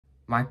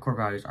My core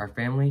values are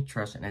family,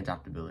 trust, and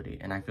adaptability,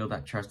 and I feel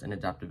that trust and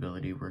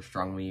adaptability were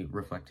strongly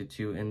reflected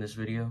to in this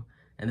video,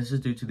 and this is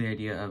due to the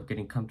idea of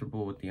getting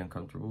comfortable with the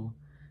uncomfortable.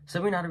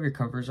 Stepping out of your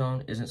comfort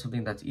zone isn't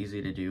something that's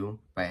easy to do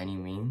by any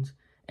means,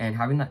 and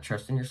having that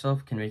trust in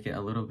yourself can make it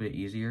a little bit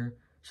easier,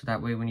 so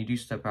that way when you do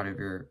step out of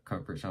your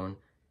comfort zone,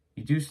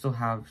 you do still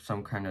have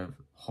some kind of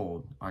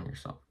hold on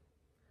yourself.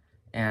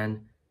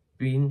 And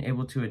being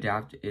able to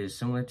adapt is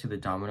similar to the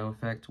domino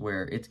effect,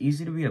 where it's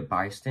easy to be a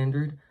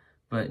bystander,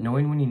 but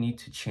knowing when you need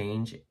to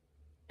change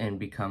and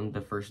become the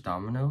first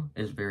domino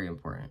is very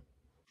important.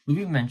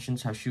 Luby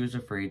mentions how she was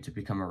afraid to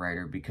become a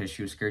writer because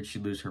she was scared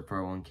she'd lose her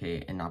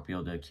 401k and not be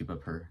able to keep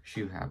up her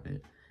shoe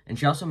habit. And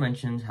she also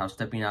mentions how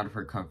stepping out of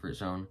her comfort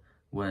zone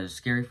was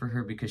scary for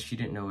her because she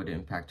didn't know it would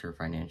impact her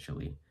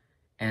financially.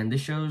 And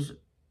this shows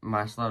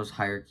Maslow's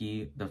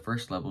hierarchy, the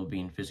first level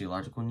being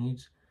physiological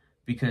needs,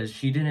 because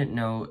she didn't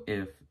know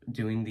if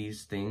doing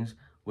these things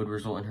would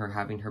result in her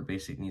having her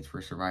basic needs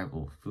for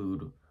survival,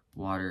 food,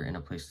 water, and a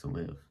place to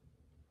live.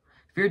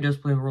 Fear does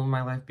play a role in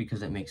my life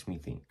because it makes me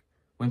think.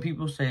 When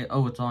people say,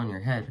 oh, it's all in your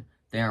head,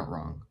 they aren't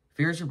wrong.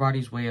 Fear is your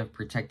body's way of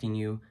protecting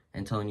you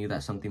and telling you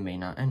that something may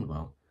not end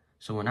well.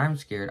 So when I'm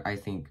scared, I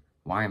think,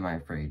 why am I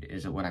afraid?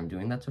 Is it what I'm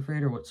doing that's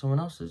afraid or what someone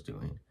else is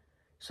doing?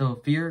 So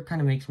fear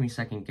kind of makes me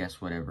second guess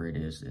whatever it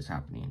is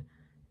happening.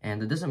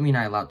 And that doesn't mean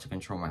I allow it to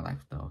control my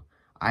life though.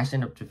 I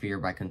stand up to fear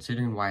by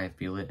considering why I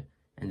feel it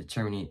and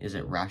determining, is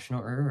it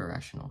rational or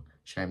irrational?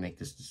 Should I make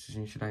this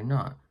decision? Should I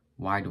not?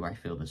 Why do I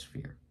feel this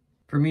fear?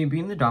 For me,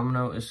 being the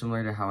domino is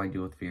similar to how I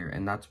deal with fear,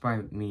 and that's by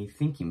me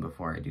thinking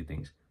before I do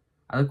things.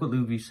 I like what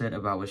Luby said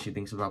about what she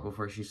thinks about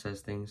before she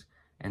says things,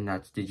 and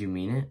that's, did you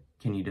mean it?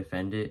 Can you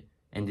defend it?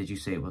 And did you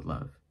say it with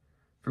love?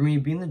 For me,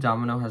 being the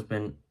domino has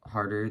been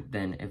harder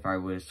than if I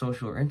was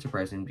social or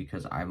enterprising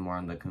because I'm more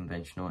on the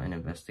conventional and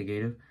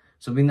investigative.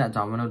 So being that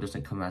domino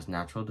doesn't come as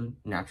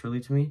naturally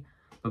to me,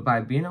 but by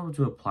being able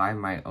to apply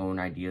my own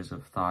ideas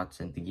of thoughts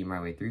and thinking my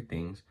way through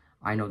things,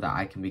 I know that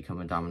I can become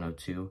a domino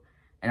too.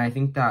 And I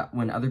think that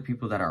when other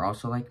people that are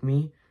also like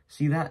me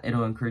see that,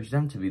 it'll encourage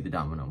them to be the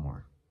domino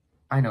more.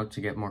 I know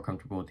to get more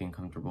comfortable with the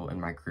uncomfortable in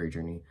my career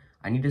journey,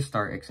 I need to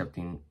start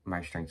accepting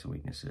my strengths and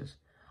weaknesses.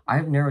 I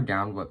have narrowed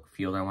down what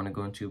field I want to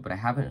go into, but I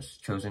haven't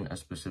chosen a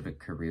specific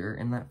career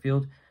in that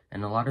field.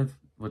 And a lot of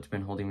what's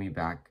been holding me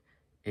back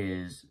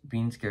is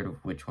being scared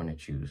of which one to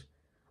choose.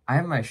 I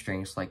have my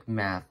strengths like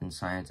math and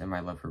science and my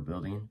love for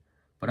building,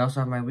 but I also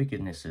have my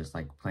weaknesses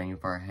like planning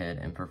far ahead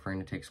and preferring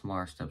to take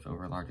smaller steps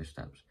over larger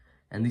steps.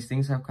 And these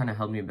things have kind of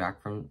held me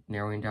back from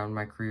narrowing down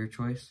my career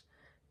choice.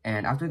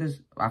 And after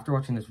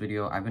watching this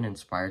video, I've been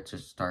inspired to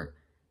start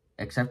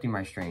accepting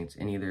my strengths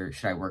and either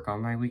should I work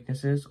on my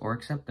weaknesses or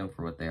accept them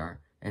for what they are.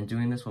 And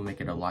doing this will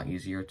make it a lot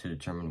easier to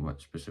determine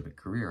what specific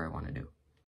career I want to do.